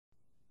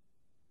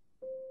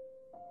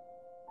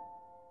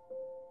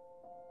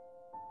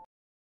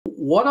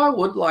what I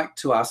would like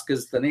to ask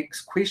is the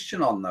next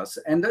question on this,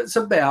 and it's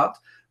about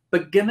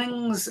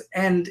beginnings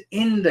and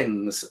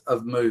endings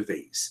of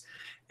movies.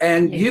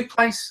 And you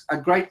place a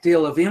great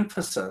deal of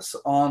emphasis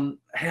on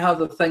how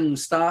the thing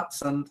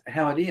starts and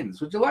how it ends.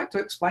 Would you like to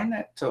explain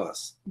that to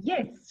us?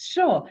 Yes,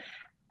 sure.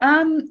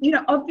 You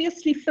know,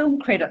 obviously film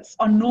credits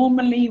are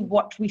normally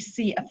what we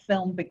see a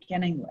film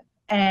beginning with.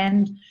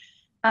 And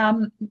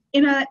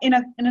in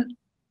an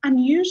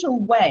unusual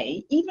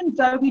way, even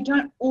though we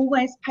don't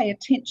always pay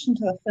attention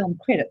to the film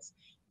credits,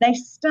 they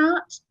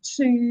start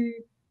to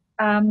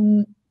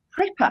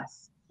prep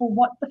us for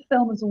what the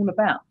film is all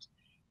about.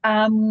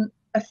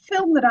 A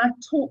film that I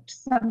taught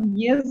some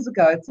years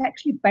ago, it's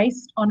actually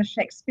based on a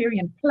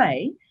Shakespearean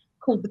play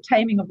called The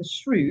Taming of the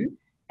Shrew,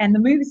 and the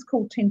movie's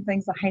called 10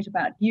 Things I Hate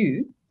About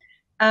You.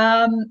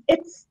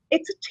 It's a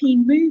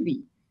teen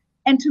movie.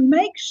 And to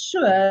make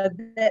sure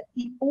that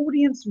the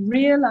audience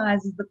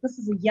realizes that this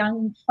is a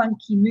young,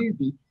 funky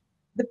movie,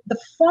 the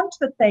font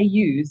that they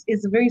use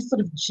is a very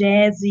sort of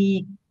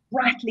jazzy,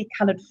 brightly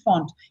colored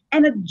font,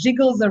 and it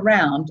jiggles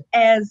around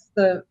as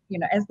the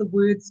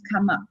words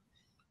come up.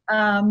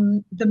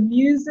 The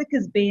music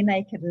is Bare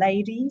Naked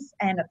Ladies,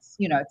 and it's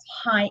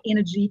high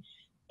energy.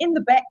 In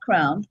the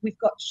background, we've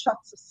got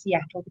shots of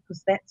Seattle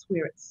because that's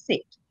where it's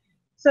set.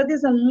 So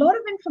there's a lot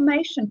of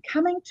information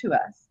coming to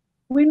us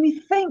when we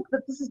think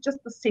that this is just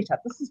the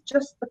setup, this is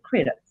just the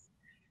credits.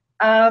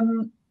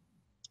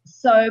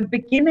 So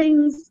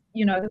beginnings,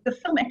 the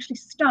film actually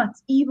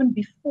starts even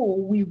before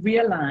we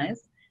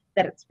realize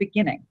that it's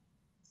beginning.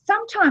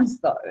 Sometimes,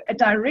 though, a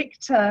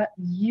director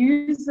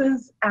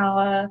uses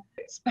our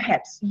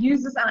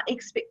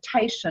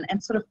expectation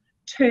and sort of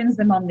turns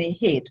them on their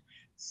head.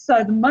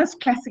 So the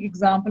most classic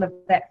example of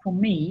that for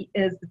me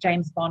is the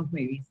James Bond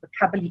movies, the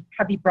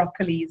Cubby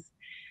Broccoli's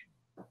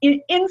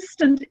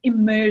instant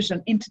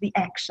immersion into the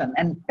action.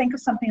 And think of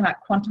something like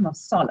Quantum of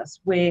Solace,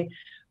 where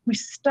we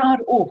start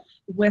off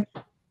with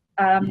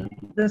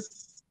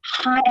this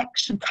high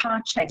action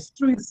car chase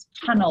through this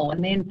tunnel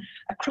and then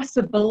across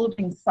a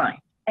building site.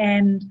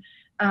 And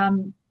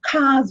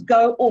cars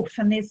go off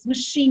and there's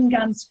machine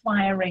guns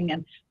firing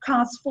and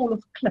cars fall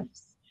off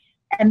cliffs.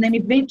 And then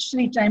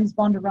eventually James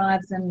Bond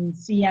arrives in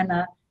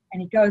Siena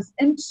and he goes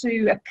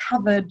into a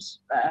covered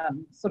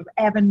sort of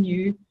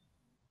avenue,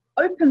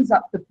 opens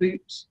up the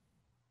boot,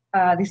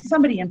 there's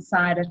somebody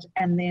inside it,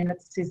 and then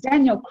it says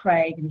Daniel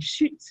Craig, and he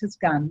shoots his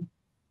gun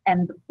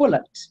and the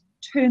bullet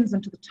turns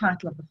into the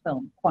title of the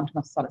film, Quantum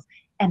of Solace,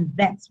 and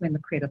that's when the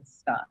credits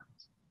start.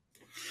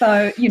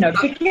 So,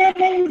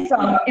 beginnings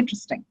are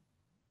interesting.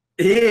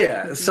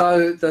 Yeah,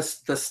 so the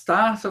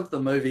start of the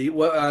movie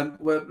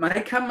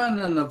may come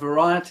in a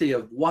variety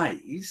of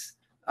ways,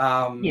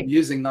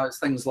 using those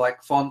things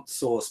like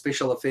fonts or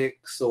special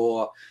effects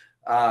or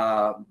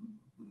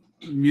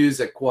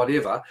music,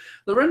 whatever.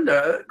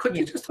 Laurinda, could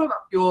you just hold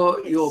up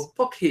your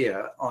book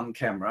here on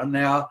camera?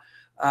 Now,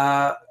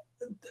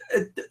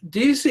 do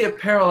you see a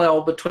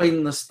parallel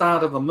between the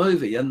start of a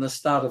movie and the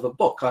start of a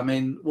book? I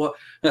mean, what?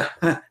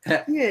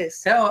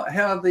 Yes. How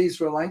are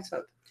these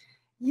related?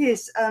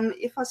 Yes,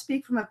 if I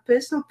speak from a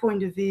personal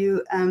point of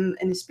view, and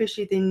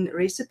especially in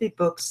recipe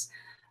books,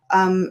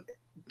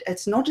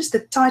 it's not just the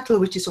title,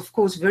 which is of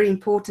course very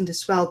important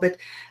as well, but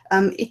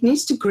it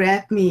needs to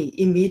grab me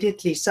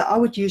immediately. So I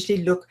would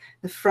usually look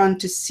the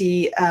front to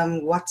see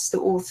what's the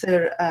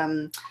author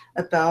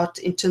about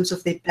in terms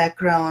of their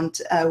background,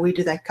 where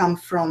do they come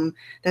from,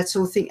 that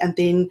sort of thing, and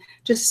then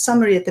just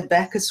summary at the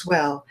back as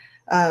well.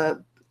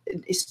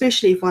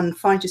 Especially if one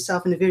finds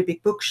yourself in a very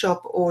big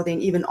bookshop or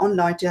then even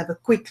online, to have a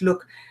quick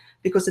look,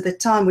 because at the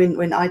time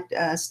when I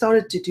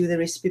started to do the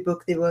recipe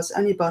book, there was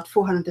only about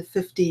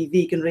 450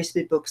 vegan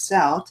recipe books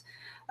out,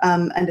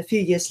 and a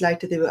few years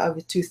later there were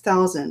over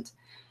 2,000.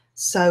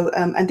 So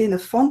and then the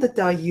font that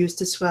I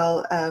used as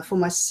well, for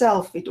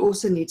myself, it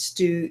also needs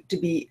to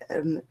be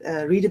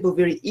readable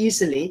very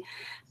easily,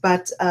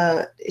 but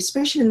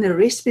especially in a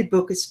recipe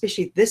book,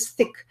 especially this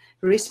thick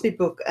recipe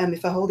book,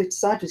 if I hold it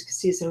sideways, you can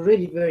see it's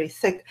really very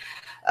thick.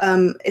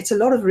 It's a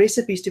lot of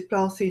recipes to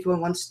plow through if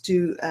one wants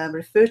to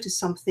refer to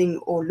something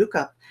or look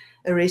up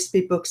a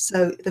recipe book.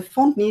 So the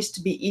font needs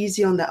to be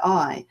easy on the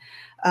eye.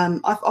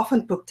 I've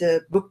often put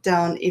the book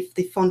down if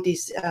the font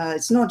is,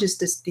 it's not just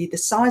the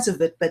size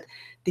of it, but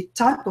the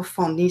type of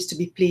font needs to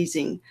be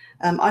pleasing.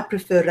 I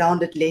prefer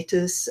rounded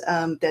letters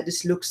that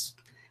just looks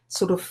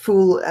sort of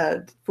full.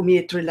 For me,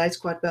 it relates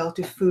quite well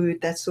to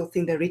food, that sort of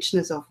thing, the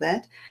richness of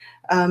that.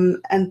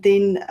 And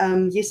then,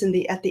 yes, at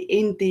the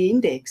end, the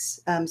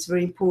index. It's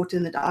very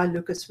important that I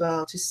look as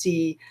well to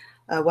see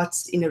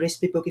what's in a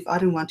recipe book if I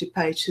don't want to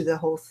page through the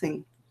whole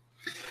thing.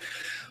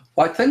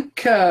 I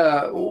think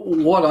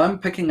what I'm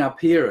picking up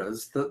here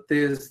is that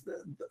there's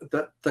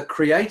the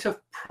creative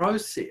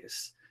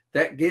process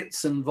that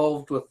gets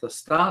involved with the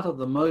start of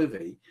the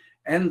movie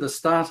and the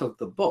start of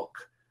the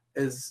book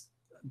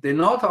they're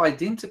not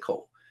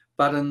identical,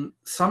 but in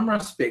some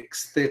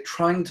respects they're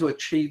trying to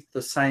achieve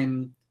the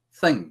same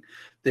thing.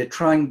 They're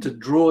trying to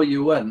draw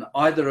you in.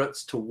 Either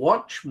it's to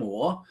watch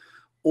more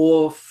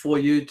or for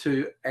you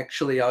to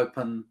actually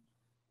open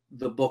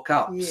the book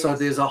up. Yes. So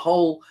there's a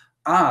whole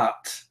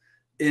art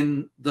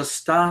in the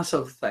start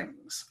of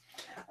things.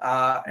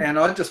 And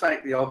I just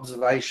make the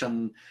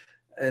observation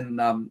in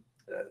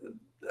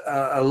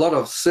a lot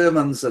of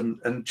sermons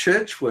and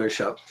church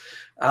worship,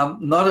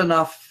 not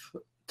enough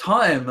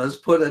time is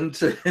put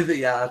into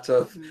the art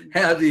of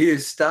how do you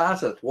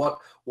start it? What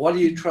are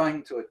you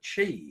trying to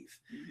achieve?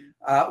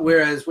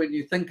 Whereas when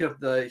you think of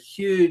the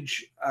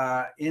huge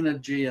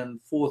energy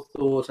and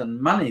forethought and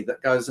money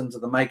that goes into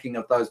the making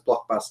of those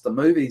blockbuster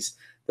movies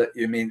that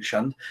you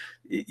mentioned,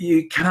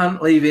 you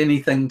can't leave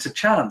anything to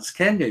chance,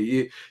 can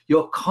you?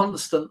 You're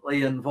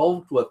constantly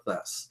involved with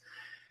this.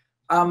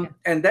 And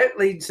that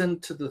leads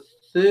into the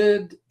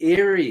third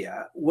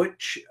area,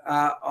 which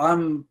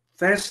I'm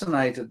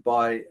fascinated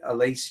by,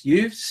 Elise.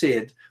 You've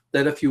said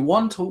that if you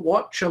want to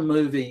watch a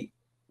movie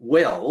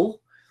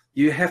well,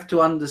 you have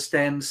to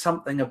understand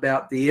something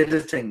about the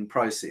editing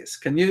process.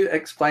 Can you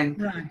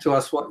explain to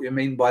us what you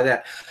mean by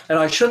that? And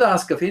I should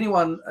ask if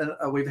anyone,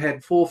 we've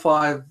had 4 or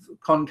 5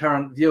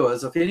 concurrent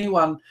viewers, if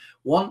anyone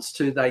wants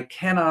to, they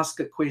can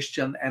ask a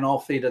question and I'll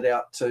feed it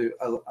out to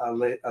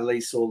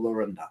Elise or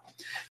Laurinda.